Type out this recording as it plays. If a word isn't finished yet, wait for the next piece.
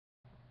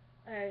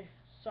Hey,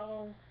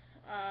 so,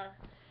 uh,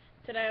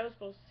 today I was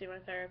supposed to see my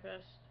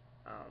therapist,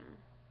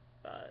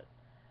 but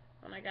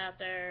when I got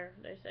there,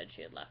 they said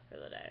she had left for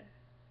the day.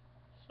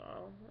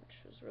 So, which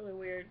was really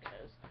weird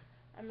because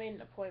I made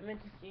an appointment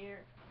to see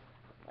her.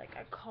 Like,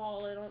 I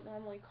don't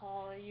normally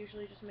call, I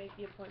usually just make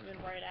the appointment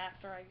right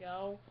after I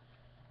go.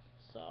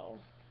 So,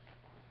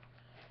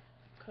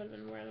 could have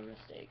been where the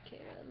mistake came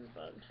in,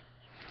 but,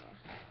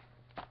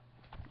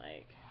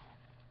 like,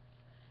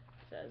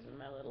 it says in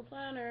my little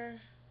planner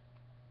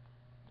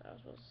that I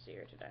was supposed to see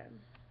her today.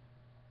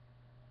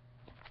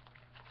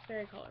 It's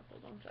very colorful,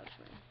 don't judge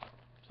me.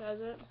 Says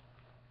it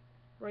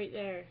right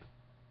there.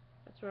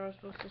 That's where I was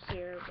supposed to see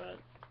her, but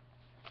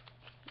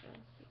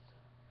yes,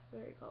 it's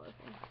very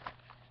colorful.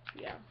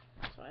 Yeah,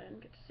 so I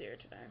didn't get to see her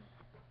today.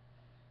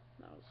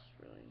 That was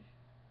really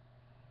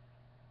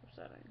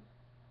upsetting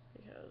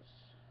because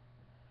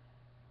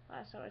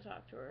last time I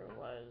talked to her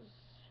was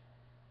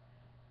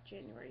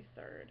January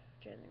 3rd,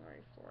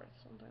 January 4th,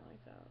 something like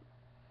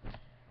that.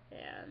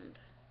 And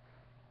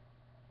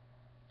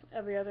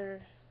every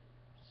other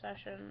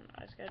session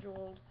I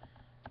scheduled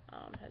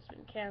has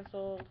been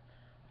canceled,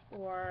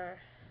 or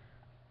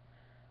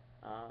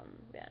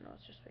yeah, no,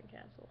 it's just been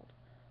canceled,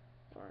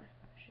 or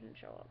she didn't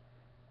show up.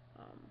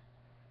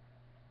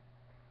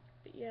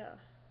 But yeah,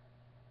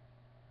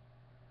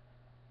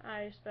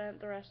 I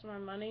spent the rest of my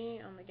money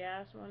on the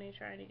gas money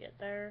trying to get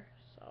there,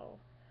 so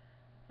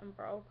I'm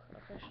broke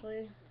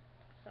officially.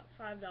 Got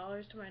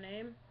 $5 to my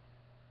name,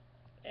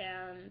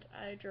 and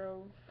I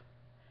drove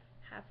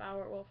half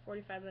hour, well,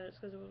 45 minutes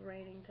because it was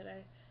raining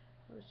today.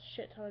 It was a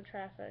shit ton of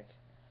traffic,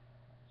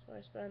 so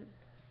I spent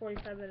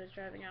 45 minutes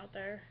driving out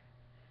there,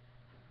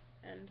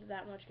 and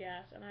that much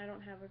gas, and I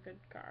don't have a good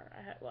car.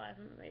 I have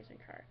an amazing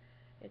car.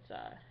 It's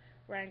a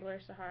Wrangler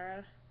Sahara,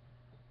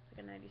 it's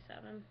like a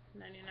 97,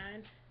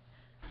 99,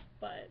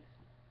 but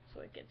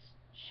so it gets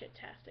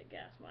shit-tastic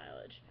gas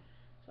mileage.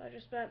 So I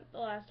just spent the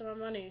last of my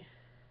money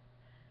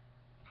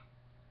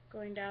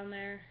going down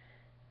there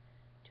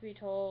to be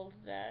told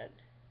that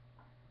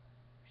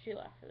she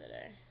left for the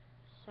day.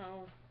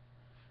 So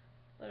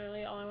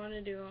literally all I want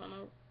to do on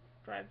the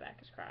drive back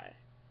is cry.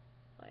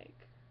 Like,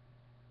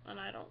 and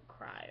I don't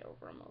cry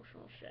over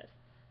emotional shit.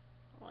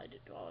 All I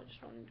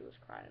just want to do is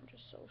cry. I'm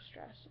just so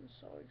stressed and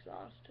so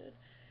exhausted.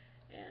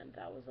 And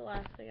that was the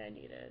last thing I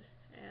needed.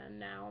 And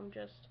now I'm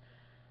just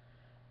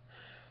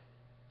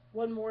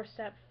one more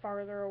step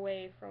farther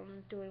away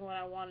from doing what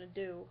I want to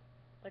do.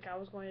 Like, I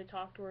was going to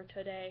talk to her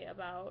today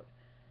about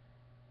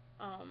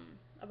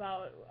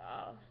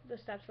the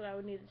steps that I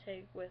would need to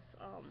take with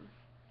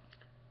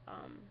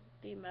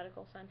the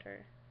medical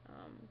center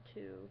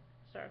to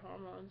start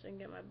hormones and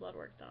get my blood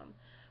work done.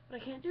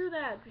 But I can't do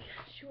that because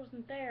she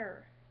wasn't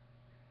there.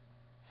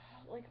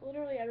 Like,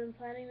 literally, I've been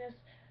planning this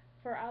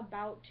for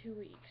about 2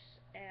 weeks,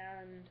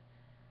 and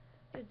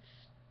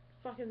it's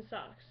fucking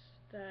sucks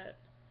that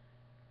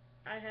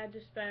I had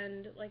to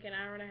spend like an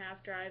hour and a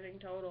half driving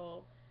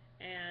total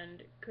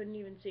and couldn't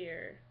even see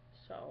her.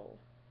 So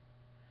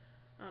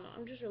I don't know,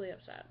 I'm just really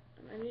upset.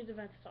 I need to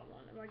vent to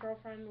someone. And my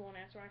girlfriend won't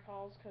answer my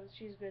calls because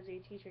she's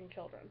busy teaching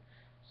children.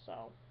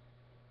 So,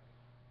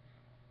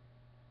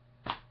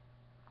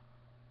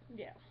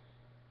 yeah.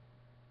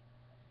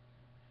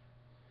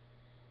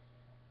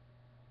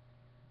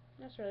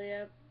 That's really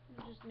it.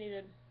 I just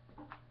needed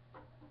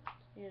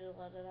to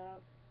let it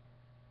out.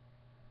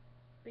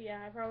 But yeah,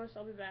 I promise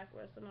I'll be back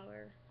with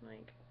another,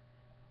 like,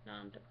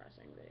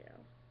 non-depressing video.